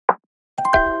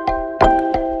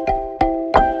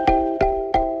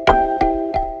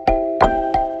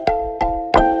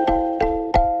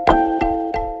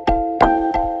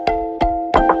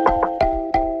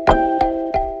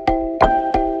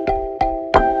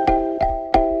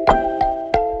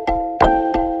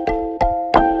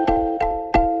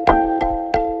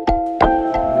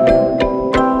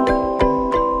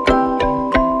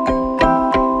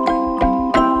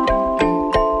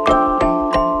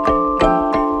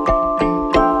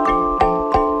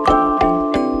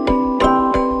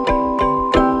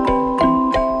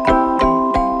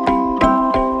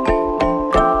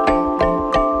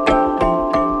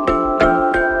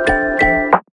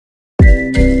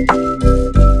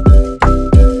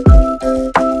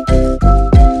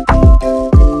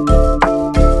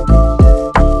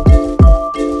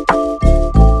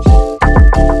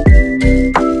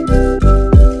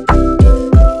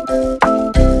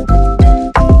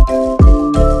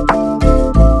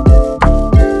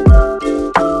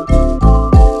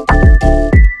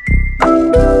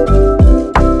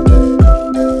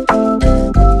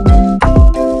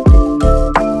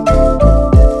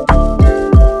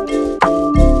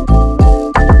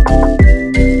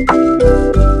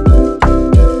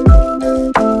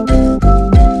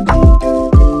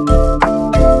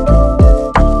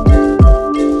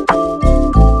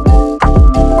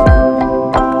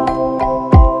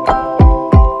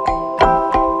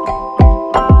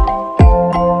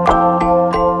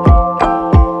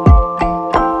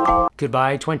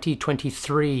Goodbye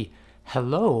 2023.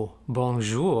 Hello,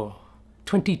 bonjour.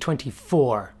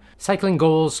 2024. Cycling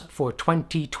goals for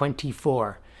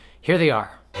 2024. Here they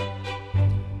are.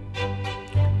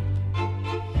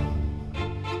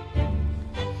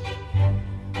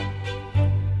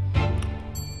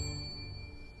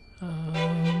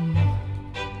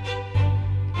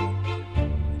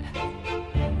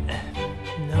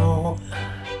 No.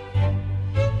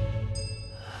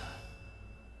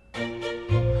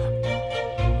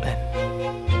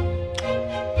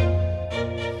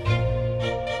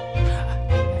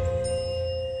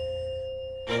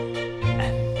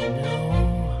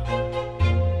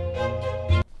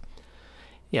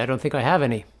 Yeah, I don't think I have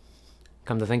any,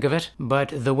 come to think of it.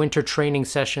 But the winter training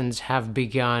sessions have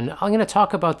begun. I'm going to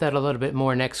talk about that a little bit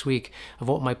more next week, of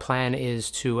what my plan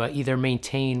is to either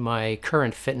maintain my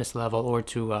current fitness level or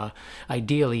to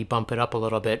ideally bump it up a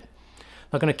little bit. I'm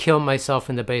not going to kill myself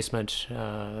in the basement.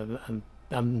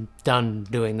 I'm done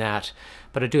doing that.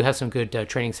 But I do have some good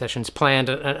training sessions planned,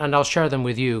 and I'll share them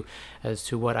with you as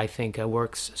to what I think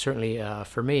works certainly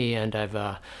for me. And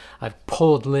I've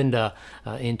pulled Linda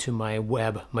into my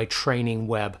web, my training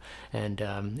web, and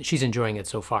she's enjoying it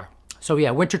so far. So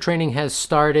yeah, winter training has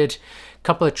started. A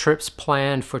couple of trips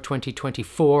planned for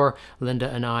 2024. Linda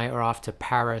and I are off to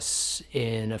Paris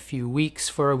in a few weeks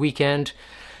for a weekend.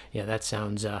 Yeah, that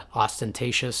sounds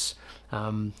ostentatious,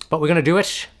 but we're gonna do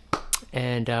it.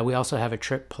 And we also have a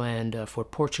trip planned for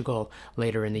Portugal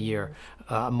later in the year.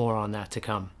 More on that to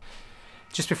come.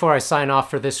 Just before I sign off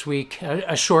for this week,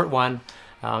 a short one.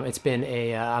 It's been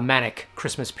a manic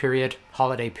Christmas period,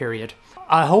 holiday period.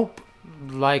 I hope,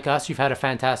 like us, you've had a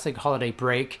fantastic holiday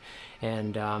break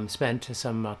and spent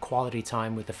some quality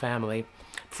time with the family.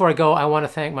 Before I go, I want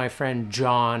to thank my friend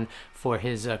John for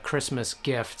his Christmas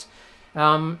gift.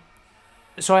 So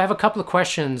I have a couple of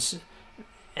questions,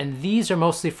 and these are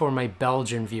mostly for my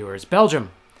Belgian viewers.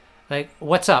 Belgium, like,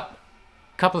 what's up?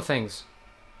 Couple of things.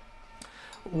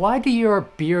 Why do your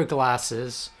beer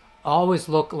glasses always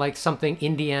look like something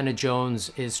Indiana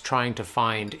Jones is trying to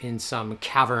find in some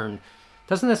cavern?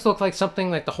 Doesn't this look like something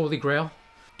like the Holy Grail?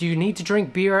 Do you need to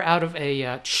drink beer out of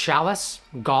a chalice,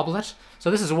 goblet?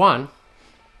 So this is one.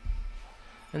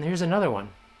 And here's another one.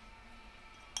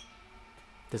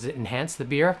 Does it enhance the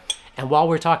beer? And while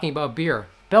we're talking about beer,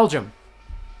 Belgium,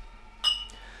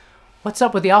 what's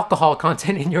up with the alcohol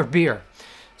content in your beer?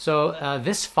 So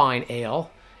this fine ale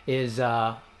is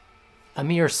a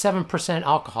mere 7%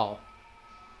 alcohol.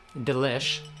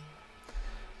 Delish.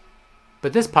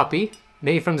 But this puppy,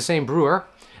 made from the same brewer,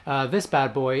 this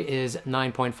bad boy is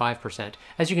 9.5%.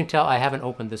 As you can tell, I haven't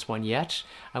opened this one yet.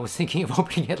 I was thinking of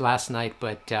opening it last night,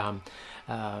 but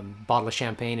bottle of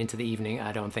champagne into the evening,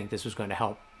 I don't think this was going to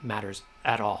help matters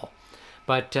at all.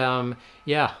 But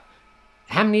yeah.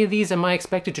 How many of these am I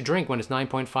expected to drink when it's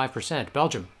 9.5%?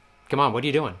 Belgium, come on, what are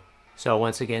you doing? So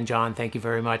once again, John, thank you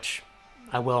very much.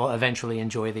 I will eventually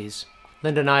enjoy these.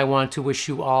 Linda and I want to wish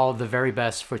you all the very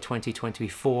best for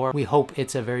 2024. We hope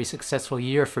it's a very successful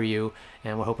year for you,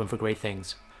 and we're hoping for great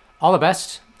things. All the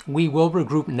best. We will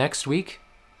regroup next week.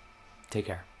 Take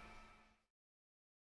care.